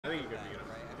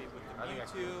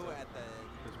Mewtwo at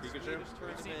the Pikachu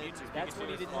tournament. That's when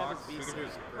he didn't have his beast.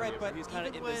 Right, but he was kind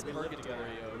of in this purgatory.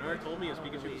 Bernard told me his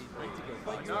Pikachu was great to go.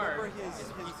 But you remember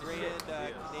his grand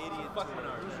Canadian tour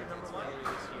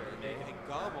this year, and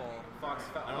Gobble.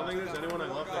 I don't think there's anyone I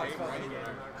love to hate more than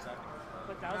Bernard.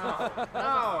 But that was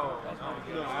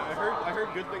No, I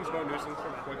heard good things about Nuisance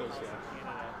from Quiggles.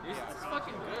 It's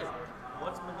fucking good.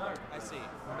 What's Menard? I see.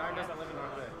 Menard doesn't live in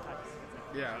North Bay.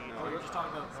 Yeah, no. We're just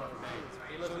talking about North Bay.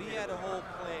 So he had a whole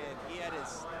plan. He had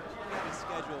his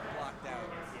schedule blocked out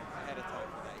ahead of time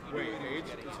for that. He Wait, knew Age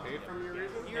is Age from your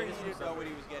region? Here he didn't know what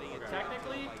he was getting into.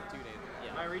 Technically, like 2 days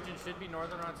ago. my region should be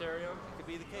Northern Ontario, Could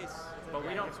be the case. but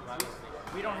we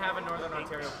don't have a Northern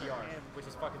Ontario PR, which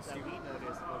is fucking that we stupid.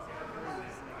 noticed was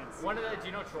against One of the, do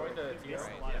you know Troy, the a TR?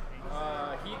 lot of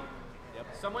things.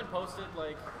 Someone posted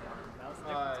like,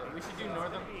 we should do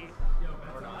Northern.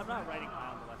 I'm not riding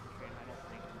high on the left train, I don't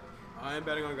think. I am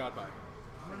betting on Godpi.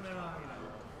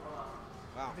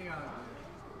 Wow.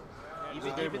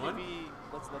 Even game if one? he,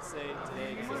 let's say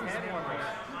today, This is hand warmer.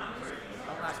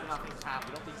 Unless nothing's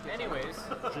happened. Anyways,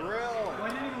 Drill! Well, I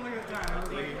didn't even look at the time. I was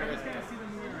like, I just gotta see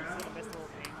them moving around. miss little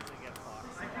things and get fox.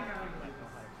 I think I would like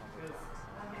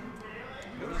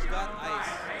He's got ice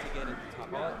to get at the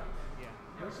top.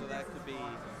 Yeah. So that could be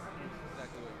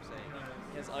exactly what you're saying.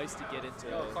 He has ice to get into.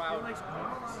 Cloud. Is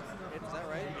that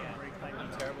right? Yeah.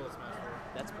 I'm terrible at Smash Bros.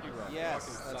 That's pretty rough. Yes,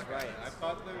 Fucking that's suck at right. it. I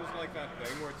thought there was like that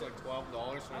thing where it's like $12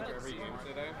 to enter every game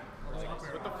today. Like,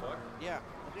 what the fuck? Yeah.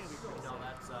 No,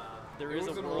 that's There It is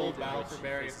was a an world old in battle which for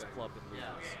Barry this thing. club and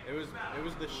lose. It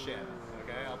was the shit.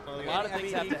 Okay, I'll tell you. A lot of I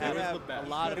things mean, have he to could happen. have the best. A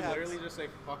lot You of could things. literally just say,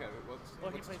 fuck it, what's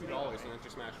he plays $2 and enter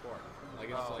Smash 4? Like,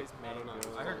 it's like, I don't know.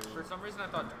 I heard for some reason I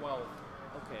thought 12.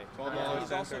 Okay. $12 He's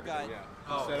to also enter got- everything,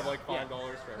 yeah. Instead of like $5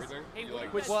 for everything. Hey, you what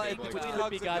like, do you guys Well, think which about- could be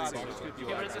Hugs and Godson. Godson. Which could be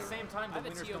Yeah, but at the Godson. same time, the I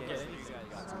haven't winners seen don't him get get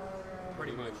anything.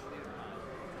 Pretty much.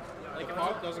 Like, the if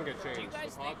pot doesn't get Do you changed.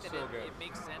 guys The think pot's that still good. it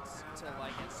makes sense to,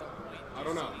 like, at some point? I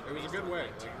don't know. It was a good way.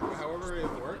 Like, however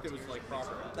it worked, it was like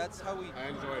proper. That's how we. I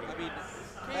enjoyed it. I mean,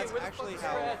 that's actually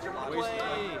how a lot of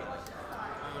Wasted.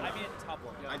 I mean, top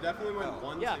one. I definitely went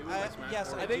 1-2 Yeah, with Smash yes,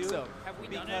 4. I think do. so. Have we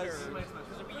done it, Because- or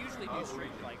because we usually do straight,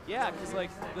 like, Yeah, because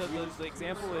like the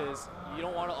example is you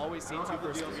don't want to always see I don't 2 have the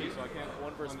versus DLC, 3, so I can't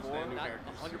 1 versus 4, understand new not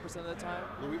characters. 100% of the time.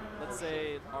 Louis? Let's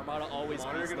say Armada always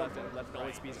Monitor beats get left up. and left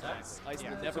always beats ice. Ice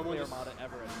will Yeah. never Someone play just- Armada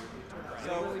ever at your tournament.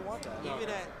 So I don't really want that. even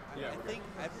at, Yeah. I think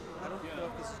I don't know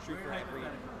if this is true for every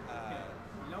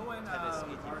You know when tennis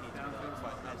Mark ATP down tournament,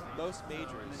 but at most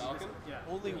majors, Falcon?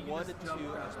 only You 1 just and jump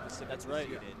 2 are around. specifically That's right.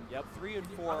 seeded. Yep. 3 and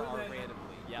 4 Other are than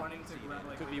randomly. Yeah. running to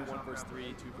like, Could be 1 jump versus around.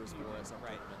 3, 2 versus 4 at some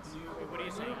Right. tournaments. what are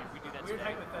you saying if we do that Weird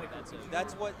today? hypothetical. That's it.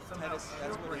 That's what tennis.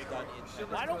 That's what is done in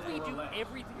tennis. Why don't we do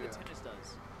everything that tennis does?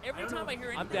 Every time I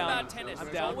hear I'm anything down. about tennis, I'm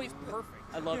it's down. always perfect.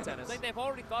 I love tennis. It's like they've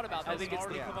already thought about this. I think it's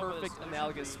and the already come up with a perfect solution.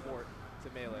 analogous sport to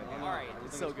Melee. All right.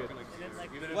 It's so good.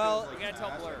 Well, like, you gotta tell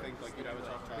fast, Blur. I think like you'd have a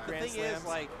tough time. The Grand thing is, slams.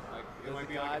 like, It might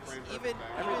be the like a gods, frame even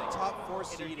perfect top 4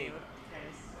 seeding,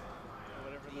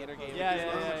 the intergame. Yeah, is yeah,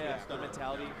 not- yeah, yeah. The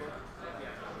mentality.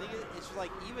 The thing is, it's just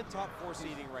like even top 4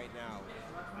 seeding right now.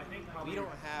 We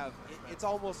don't have. It's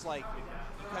almost like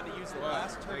you kind of use the Well,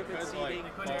 last tournament because, like,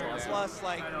 seeding they're plus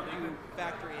like you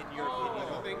factor in your opinion.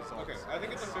 I of think, results. okay, I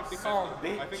think it's a 50-50. Oh,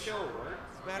 I think it'll work.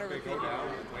 It's a matter of They go opinion. down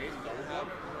and wait, double up.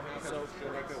 So,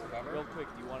 Recover. real quick,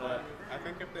 do you want But to I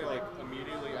think if they like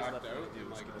immediately act out and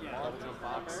like double jump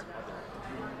box,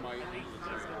 you might lose the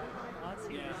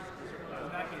train. In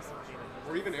that case,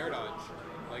 Or even air dodge.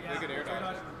 Like they could air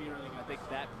dodge. would be really I think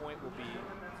that point will be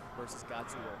versus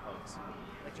Gatsu or Hugs.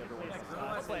 Whichever one.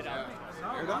 I'll play it out.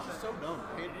 Yeah. Air dodge is so dumb.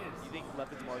 You think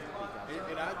left and Mars will beat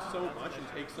Gatsu? It adds so much and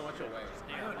takes so much away.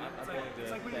 I'm willing to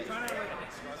It's like when bet. you're trying to like.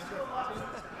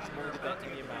 I'm willing to bet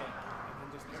any amount.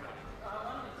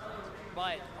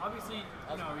 But Obviously,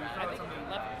 you know, you I throw think something.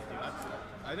 left.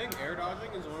 I think air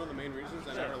dodging is one of the main reasons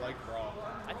I never liked Brawl.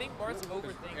 I think Bart's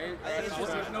overthinking. Air it's just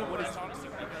dodging- No, What but is-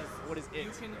 honestly, because What is it?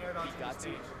 you can air dodge Beat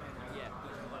Gatsu? Yeah.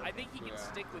 I think he can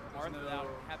stick with Marth without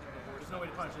having to worry. There's no way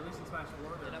to punch. At least in Smash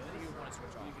 4, there's Enough that he would want to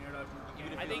switch you off. can air dodge. Even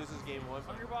if I he think- loses game 1.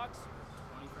 Hungrybox.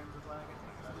 20 frames of lag. I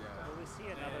think. Will we see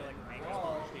another like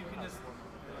You can just.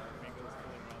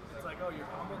 It's like, oh, you're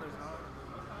combo. There's not.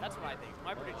 That's what I think.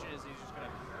 My prediction is he's just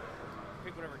gonna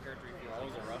pick whatever character he feels That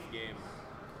was like. a rough game.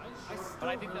 But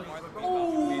I think that Marth.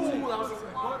 Ooh, that was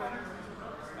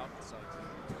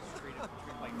Treat him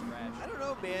like trash. I don't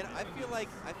know, man. I feel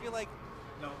like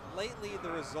no. lately the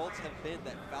results have been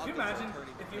that Can Falcons you are imagine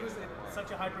turning. if he was at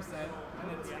such a high percent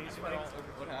and then stage spiked?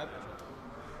 What happened?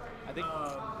 I think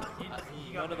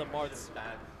He got none of the Marths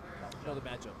know the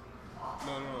matchup.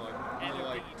 No, like And really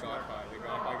like each Godpi. They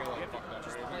got like fucked up.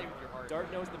 Just or play anything. with your heart. Bart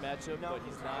knows the matchup, but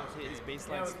he's not. His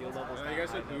baseline skill level is And not you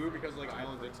guys said high boo enough. because like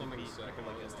Island did something sick and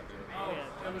like Oh,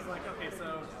 it was like, okay,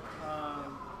 so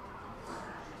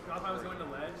Godpi was going to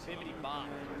ledge, Bibbidi Bob.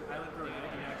 and Island threw a egg,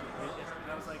 and he actually hit.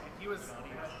 And I was like, if he was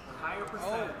higher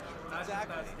percent, not just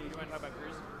exactly. that stage, You want to talk about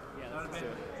Cruz? that would have been.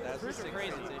 That's Cruz the are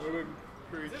crazy. sensation.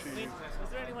 pretty cheap. Is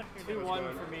there anyone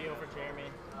 2-1 for me over Jeremy?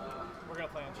 We're gonna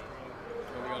play on stream.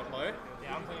 Oh, we gotta play?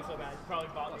 Yeah, I'm playing so bad. Probably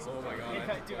bought this. Oh my god.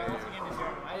 Dude, I lost again to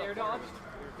Jeremy. I air dodged.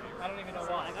 I don't even know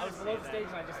why. I was below the stage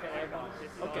and I just got air dodged.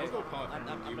 Okay, Let's go Puff. I'm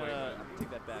You gonna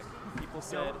take that back. People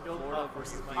said Yo, Florida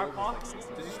versus Our Field Puff? was like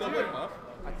 60. Does he still play Puff?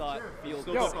 I thought Field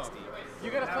Still was go 60.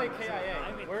 You gotta play KIA.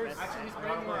 Where's Actually, he's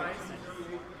playing more ice.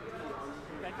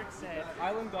 Patrick said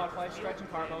Island Godplay, stretch and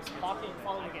Carlos, pocket,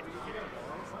 follow again.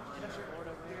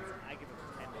 Florida wins, I give him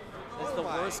 10. That's the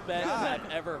my worst bet God.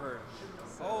 I've ever heard.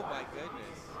 Oh my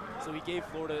goodness. So he gave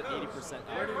Florida 80%.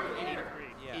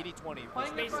 Yeah. 80-20.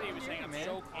 Basically, he was saying I'm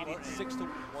so Well, confident. 6 to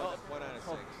 1 out of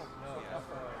 6. Yeah.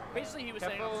 Basically, he was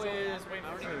saying I'm Kefo so is confident. I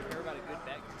don't even care about a good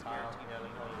bet. It's guaranteed.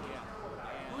 Yeah.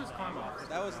 Who's Karma?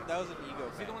 That was an ego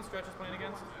Is he the bet. one Stretch is playing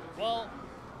against? Well,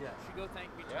 should go thank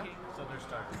Beach King. So they're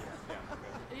starting.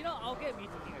 You know, I'll get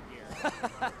Beach King a beer.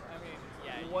 I mean,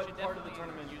 yeah. What you should part of the definitely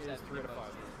tournament use is that 3 to 5?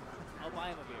 I'll buy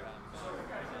him a beer.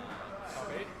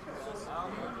 Okay.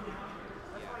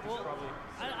 Well,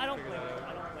 I don't blame him.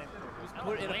 I don't blame him. I don't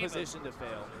Put in a blame him. position to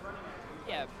fail.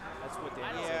 Yeah, That's what I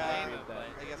Daniel don't said. I Yeah, agree with that.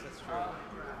 I guess that's true.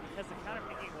 Because the counter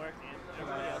picking worked and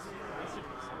everybody else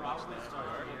watched that.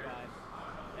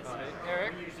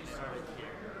 Eric?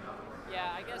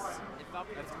 yeah. I guess if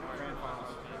Falcons That's more, grand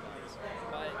finals.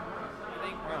 but I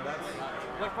think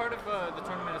What part of the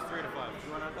tournament is 3 to 5? Well,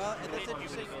 and that's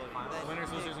interesting. That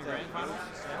Winners, losers, and grand finals?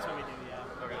 That's what we do,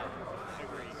 yeah. Okay.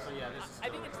 So yeah, this is. I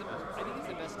think it's the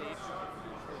best stage for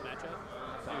the matchup.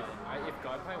 If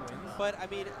Godpi wins, But I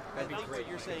mean, I be think great. what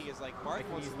you're saying is like Mark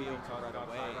wants to be able to run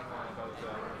away,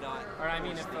 not or I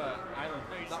mean, if Island,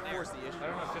 not force the issue. I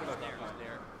don't know shit about He's Godpi.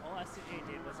 there. All SCJ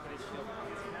did was get his shield.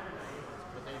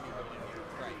 But they need to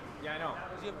Right. Yeah, I know.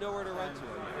 'Cause you have nowhere to run to.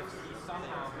 If he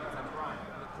somehow gets a prime,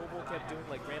 Kobo kept doing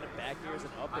like random back airs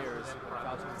and up airs when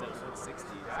Falcon was at 160.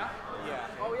 Yeah.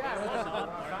 oh yeah, it was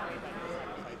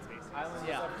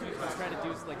Yeah, he was trying to do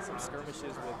like some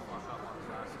skirmishes with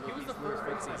He was the Luke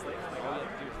first Fitzy. Like, all you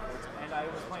have to do is force him. and I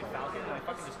was playing Falcon and I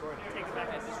fucking destroyed it. Take it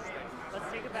back. Let's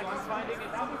take it back. I'm finding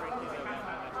it I'm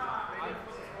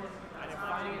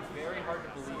finding it very hard to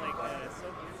believe. like so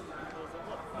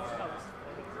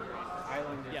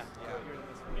Island is. Yeah.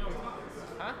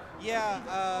 Huh?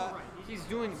 Yeah. He's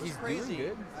doing crazy.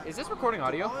 good. Is this recording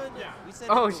audio? Yeah. We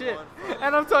sent Oh him shit. Dewan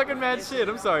And I'm talking mad shit.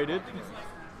 I'm sorry, dude.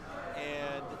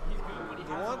 and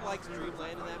Dewan likes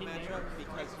Dreamland in that matchup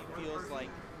because he feels like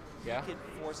Yeah. he can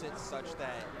force it such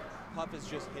that Puff is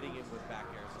just hitting him with back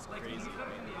airs. It's crazy.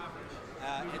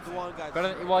 And Dewan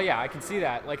got. Well, yeah, I can see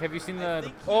that. Like, have you seen the?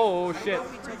 think Oh I shit. know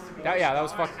he took That, yeah, that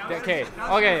was fucking. Okay,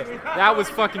 okay, that was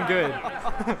fucking good.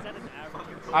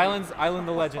 Island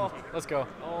the legend. Let's go.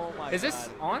 Oh my Is this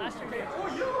God. on?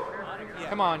 Yeah.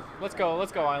 Come on, let's go,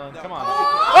 Island. No. Come on.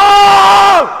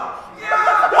 Oh!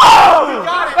 Whoa!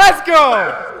 Let's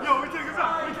go! Yo, we take us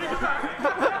out. We take us out.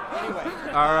 Anyway,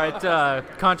 All right.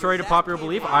 Contrary to popular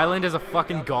belief, Island is a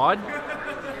fucking god.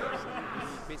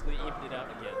 Basically evened it out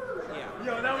again. yeah.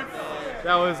 Yo, that was.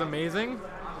 That was amazing. You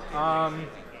two I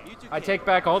can't- take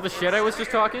back all the shit I was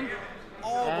just talking.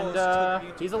 almost and,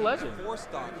 took he's a legend. 4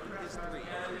 stock his 3 on FD.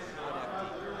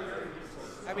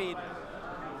 I mean,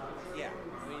 yeah.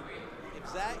 I mean, if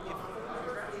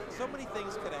so many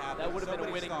things could have happened. That would have so been a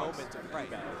many winning stocks. moment to Right.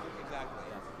 rebound. Exactly.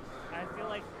 I feel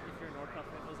like if you're Norcuff,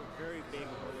 it was a very big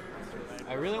roller coaster.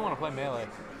 I really want to play Melee.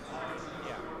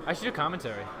 Yeah. I should do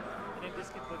commentary. And then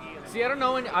Biscuit Boogie and See, I don't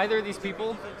know either of these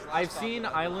people. I've seen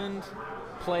Island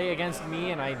play against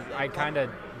me, and I kind of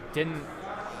didn't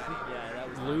Yeah, that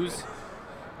was lose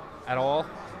at all.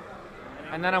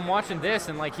 And then I'm watching this,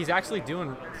 and like he's actually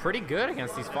doing pretty good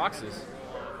against these foxes.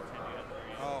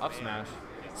 Oh, Up man. smash.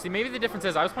 See, maybe the difference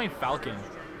is I was playing Falcon.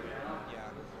 Yeah.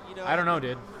 You know, I don't know,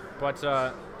 dude, but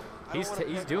he's wanna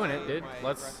he's put doing my- it, dude. my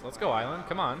Let's go, Island.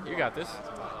 Come on, you got this.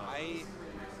 I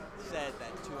said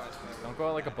that 2 out of 5. Don't go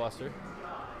out like a buster.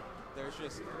 There's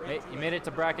just Hey, you made it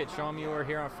to bracket. Show them you were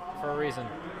here for a reason.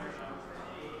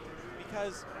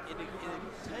 because in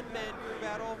a 10-man crew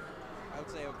battle, I would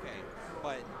say okay,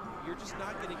 but you're just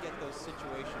not going to get those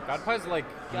situations. Godpi's like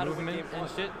Gotta win movement game and one.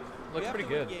 shit You looks have pretty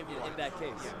to win good. game in one. that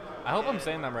case. Yeah. I hope I'm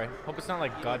saying that right. Hope it's not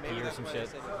like Maybe Godpi or that's some why shit.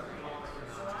 they said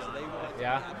it. They wanted to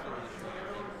Yeah. be absolutely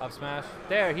sure. Up smash.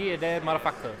 There, he dead,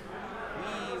 motherfucker.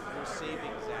 We were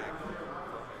saving Zach,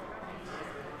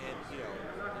 and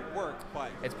it worked. but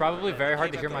It's probably very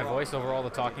hard to hear my voice over all the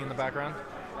talking in the background.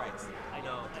 right. I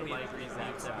know. The mic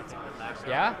reacts everything in the background.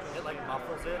 Yeah? It like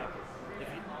muffles it. If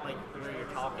you like where you're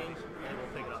talking, it will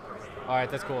pick it up perfectly. All right,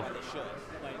 that's cool. They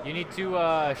should. You need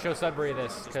to show Sudbury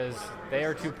this because they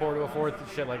are too poor to afford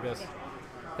shit like this.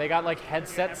 They got like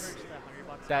headsets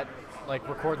that like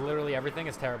record literally everything.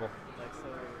 It's terrible. Like, so,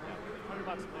 $100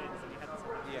 wins, and you had this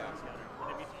Yeah.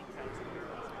 and every team counts in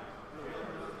euros.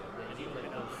 And you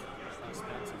like those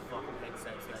expensive fucking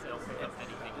headsets that don't pick up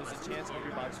anything. There's a chance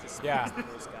every box just Yeah. the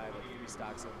first guy like 3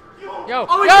 stocks in. Yo,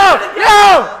 Oh, yo,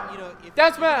 yo! You know, if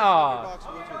That's if man. the Aw. box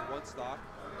wins with one stock,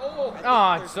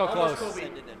 Oh, it's so close.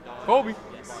 Kobe.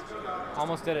 Yes.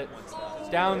 Almost did it.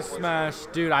 Down smash.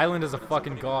 Dude, Island is a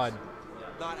fucking god.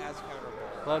 Not as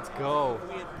counterable. Let's go. If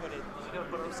we had put it,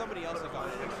 if somebody else had gone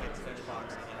in against each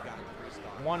box and gotten 3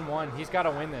 stocks. 1-1. He's got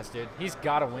to win this, dude. He's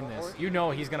got to win this. You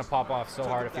know he's going to pop off so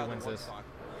Took hard it if he down to wins 1 this. stock.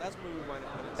 That's where we might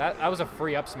have put it. That was a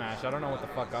free up smash. I don't know what the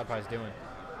fuck Godpi's doing.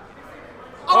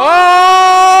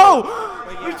 Oh!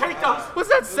 But We yeah, take those. Was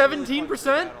that it was a really fun 17%?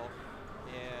 battle.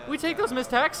 We take those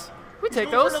missed hacks? We take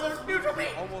Go for those? another neutral beat.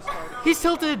 Almost started He's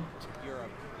tilted. Europe.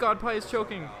 Godpi is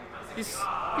choking. He's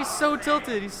so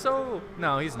tilted. He's so...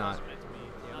 No, he's not.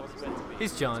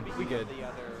 He's John. We good. The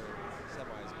other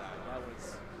semis back. That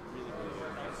was really, really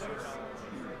good.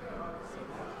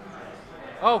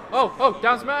 Oh,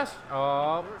 down smash.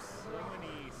 Oh, There's so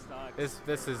many stocks.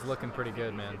 this is looking pretty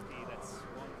good, man. That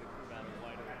swung the crew out of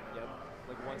wide open. Yep.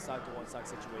 Like 1 stock to 1 stock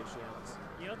situations.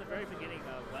 You know, at the very beginning,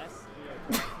 Wes,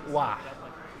 Wow.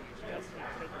 just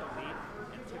took the lead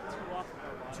and took 2 off of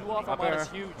Armada. 2 off Up Armada is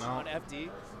air. huge No. on FD.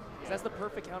 'Cause that's the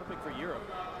perfect counter pick for Europe.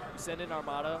 You send in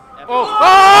Armada. FD. Oh!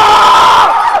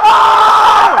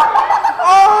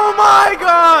 Oh my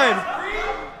god!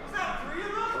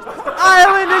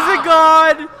 Island is a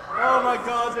god! Oh my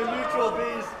god, the neutral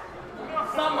bees.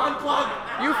 Some unplug.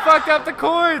 You fucked up the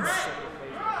chords!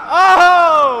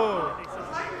 Oh!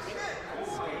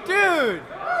 Dude!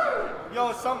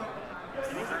 Yo, some.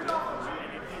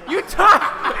 You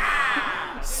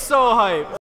so hype.